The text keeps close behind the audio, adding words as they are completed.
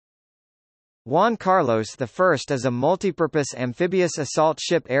Juan Carlos I is a multipurpose amphibious assault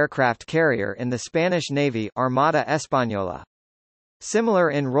ship aircraft carrier in the Spanish Navy Armada Española.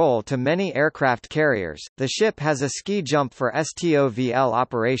 Similar in role to many aircraft carriers, the ship has a ski jump for STOVL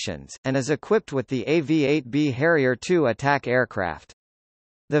operations, and is equipped with the AV-8B Harrier II attack aircraft.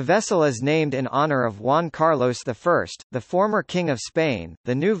 The vessel is named in honor of Juan Carlos I, the former King of Spain.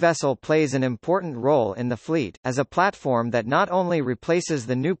 The new vessel plays an important role in the fleet, as a platform that not only replaces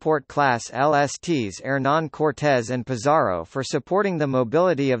the Newport-class LSTs Hernán Cortés and Pizarro for supporting the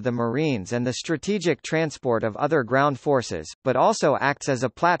mobility of the Marines and the strategic transport of other ground forces, but also acts as a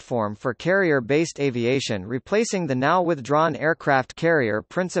platform for carrier-based aviation, replacing the now withdrawn aircraft carrier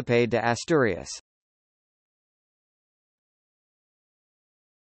Príncipe de Asturias.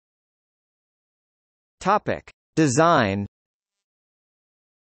 Topic: Design.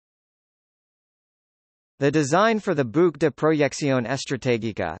 The design for the Buque de Proyección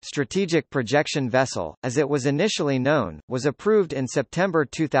Estratégica, strategic projection vessel, as it was initially known, was approved in September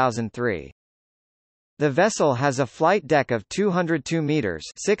 2003. The vessel has a flight deck of 202 meters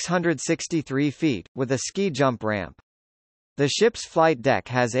 (663 feet), with a ski jump ramp. The ship's flight deck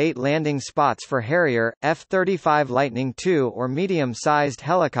has 8 landing spots for Harrier, F-35 Lightning II or medium-sized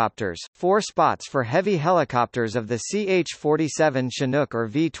helicopters, 4 spots for heavy helicopters of the CH-47 Chinook or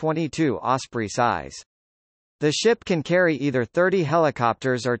V-22 Osprey size. The ship can carry either 30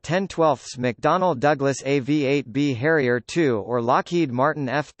 helicopters or 10/12 McDonnell Douglas AV-8B Harrier II or Lockheed Martin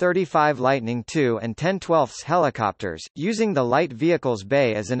F-35 Lightning II and 10/12 helicopters, using the light vehicles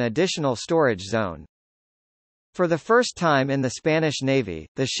bay as an additional storage zone. For the first time in the Spanish Navy,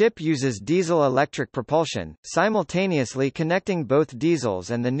 the ship uses diesel-electric propulsion, simultaneously connecting both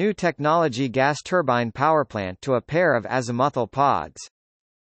diesels and the new technology gas turbine powerplant to a pair of azimuthal pods.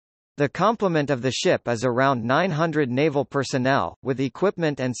 The complement of the ship is around 900 naval personnel, with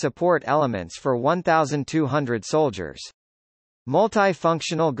equipment and support elements for 1,200 soldiers.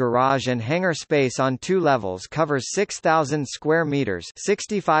 Multifunctional garage and hangar space on 2 levels covers 6,000 square meters,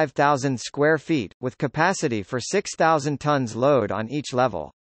 65,000 square feet, with capacity for 6,000 tons load on each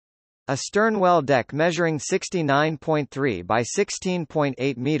level. A sternwell deck measuring 69.3 by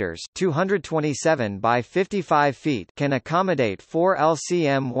 16.8 meters, 227 by 55 feet, can accommodate 4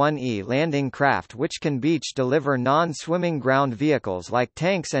 LCM-1E landing craft which can beach deliver non-swimming ground vehicles like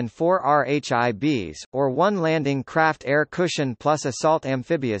tanks and 4 RHIBs, or 1 landing craft air cushion plus assault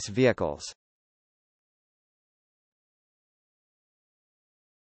amphibious vehicles.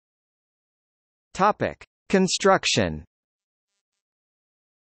 Topic: Construction.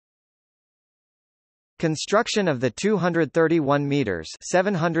 Construction of the 231 meters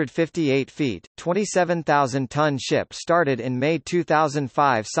 (758 feet, 27,000-ton ship started in May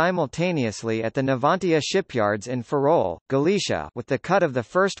 2005 simultaneously at the Navantia shipyards in Ferrol, Galicia, with the cut of the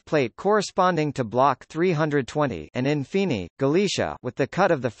first plate corresponding to Block 320, and in Fini, Galicia, with the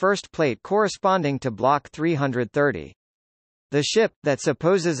cut of the first plate corresponding to Block 330. The ship, that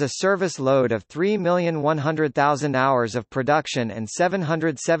supposes a service load of 3,100,000 hours of production and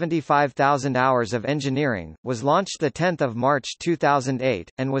 775,000 hours of engineering, was launched 10 March 2008,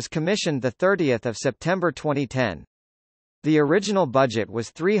 and was commissioned 30 September 2010. The original budget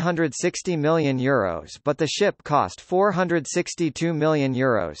was €360 million, but the ship cost €462 million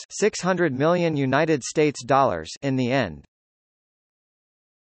 $600 million in the end.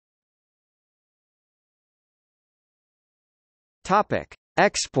 Topic: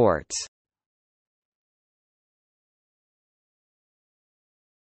 Exports.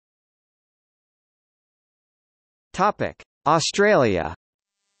 Topic: Australia.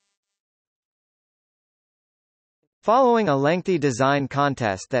 Following a lengthy design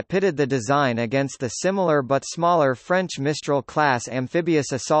contest that pitted the design against the similar but smaller French Mistral-class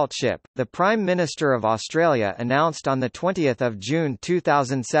amphibious assault ship, the Prime Minister of Australia announced on 20 June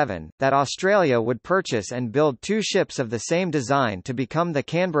 2007, that Australia would purchase and build 2 ships of the same design to become the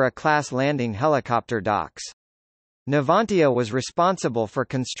Canberra-class landing helicopter docks. Navantia was responsible for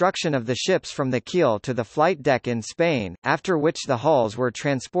construction of the ships from the keel to the flight deck in Spain, after which the hulls were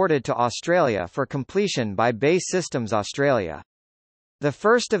transported to Australia for completion by Base Systems Australia. The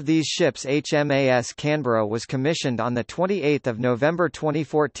first of these ships, HMAS Canberra, was commissioned on 28 November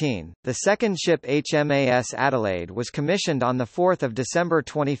 2014, the second ship, HMAS Adelaide, was commissioned on 4 December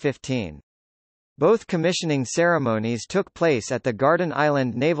 2015. Both commissioning ceremonies took place at the Garden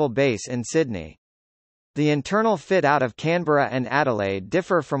Island Naval Base in Sydney. The internal fit-out of Canberra and Adelaide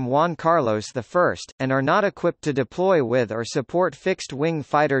differ from Juan Carlos I, and are not equipped to deploy with or support fixed-wing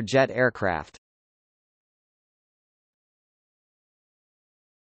fighter jet aircraft.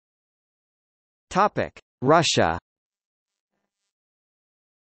 Russia.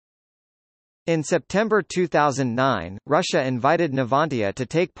 In September 2009, Russia invited Navantia to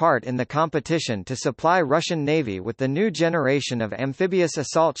take part in the competition to supply Russian Navy with the new generation of amphibious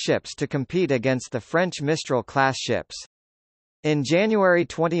assault ships to compete against the French Mistral-class ships. In January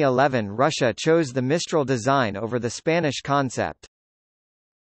 2011, Russia chose the Mistral design over the Spanish concept.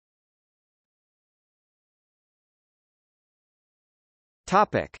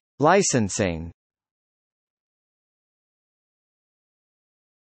 Topic: Licensing.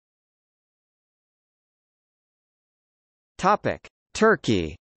 Topic: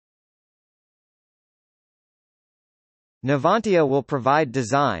 Turkey. Navantia will provide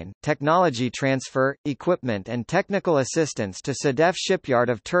design, technology transfer, equipment and technical assistance to Sedef Shipyard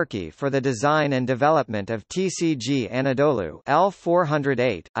of Turkey for the design and development of TCG Anadolu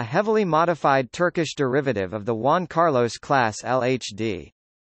L408, a heavily modified Turkish derivative of the Juan Carlos class LHD.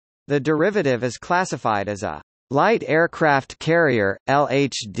 The derivative is classified as a light aircraft carrier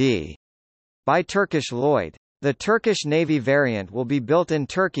LHD by Turkish Lloyd. The Turkish Navy variant will be built in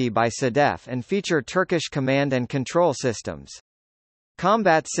Turkey by Sedef and feature Turkish command and control systems.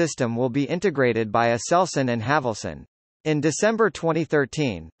 Combat system will be integrated by Aselsan and Havelsan. In December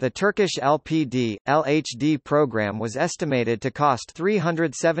 2013, the Turkish LPD-LHD program was estimated to cost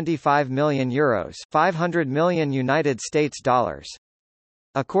 €375 million, $500 million United States dollars.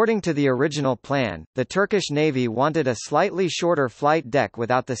 According to the original plan, the Turkish Navy wanted a slightly shorter flight deck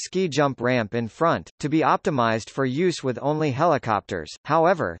without the ski jump ramp in front, to be optimized for use with only helicopters.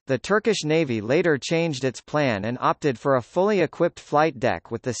 However, the Turkish Navy later changed its plan and opted for a fully equipped flight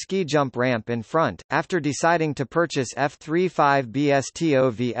deck with the ski jump ramp in front, after deciding to purchase F-35B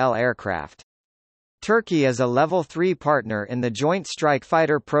STOVL aircraft. Turkey is a Level 3 partner in the Joint Strike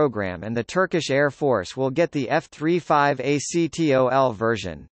Fighter program, and the Turkish Air Force will get the F-35ACTOL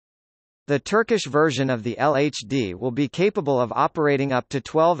version. The Turkish version of the LHD will be capable of operating up to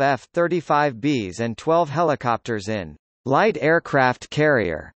 12 F-35Bs and 12 helicopters in light aircraft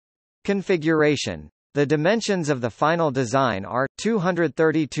carrier configuration. The dimensions of the final design are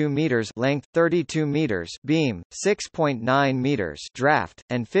 232 meters length, 32 meters beam, 6.9 meters draft,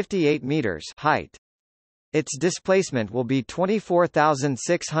 and 58 meters height. Its displacement will be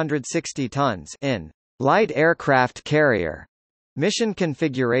 24,660 tons in light aircraft carrier mission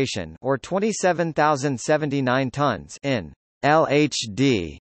configuration, or 27,079 tons in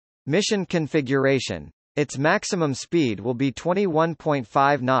LHD mission configuration. Its maximum speed will be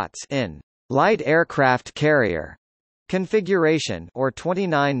 21.5 knots in light aircraft carrier configuration, or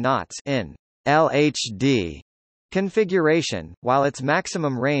 29 knots in LHD configuration, while its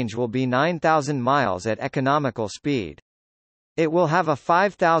maximum range will be 9,000 miles at economical speed. It will have a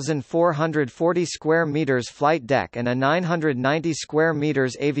 5,440 square meters flight deck and a 990 square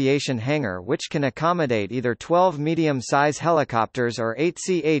meters aviation hangar, which can accommodate either 12 medium-size helicopters or 8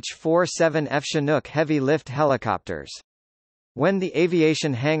 CH-47F Chinook heavy-lift helicopters. When the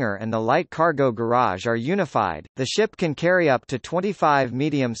aviation hangar and the light cargo garage are unified, the ship can carry up to 25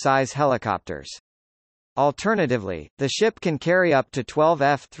 medium-size helicopters. Alternatively, the ship can carry up to 12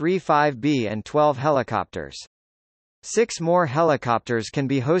 F-35B and 12 helicopters. 6 more helicopters can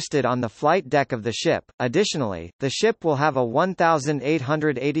be hosted on the flight deck of the ship. Additionally, the ship will have a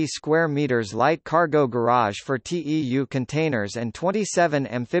 1,880 square meters light cargo garage for TEU containers and 27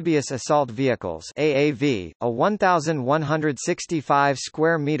 amphibious assault vehicles (AAV), a 1,165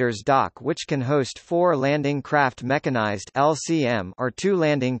 square meters dock which can host 4 landing craft mechanized (LCM) or 2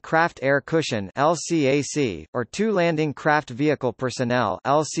 landing craft air cushion (LCAC) or 2 landing craft vehicle personnel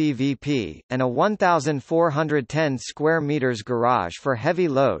 (LCVP), and a 1,410 square meters garage for heavy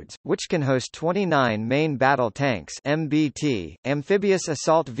loads, which can host 29 main battle tanks (MBT), amphibious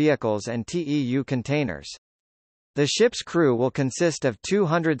assault vehicles and TEU containers. The ship's crew will consist of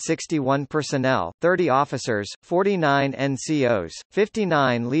 261 personnel, 30 officers, 49 NCOs,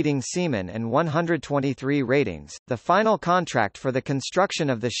 59 leading seamen and 123 ratings. The final contract for the construction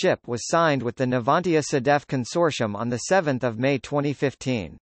of the ship was signed with the Navantia Sedef Consortium on 7 May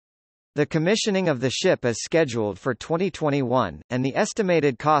 2015. The commissioning of the ship is scheduled for 2021, and the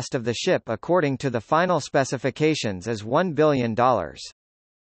estimated cost of the ship according to the final specifications is $1 billion.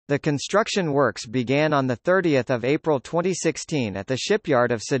 The construction works began on 30 April 2016 at the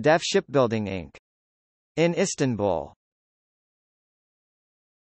shipyard of Sedef Shipbuilding Inc. in Istanbul.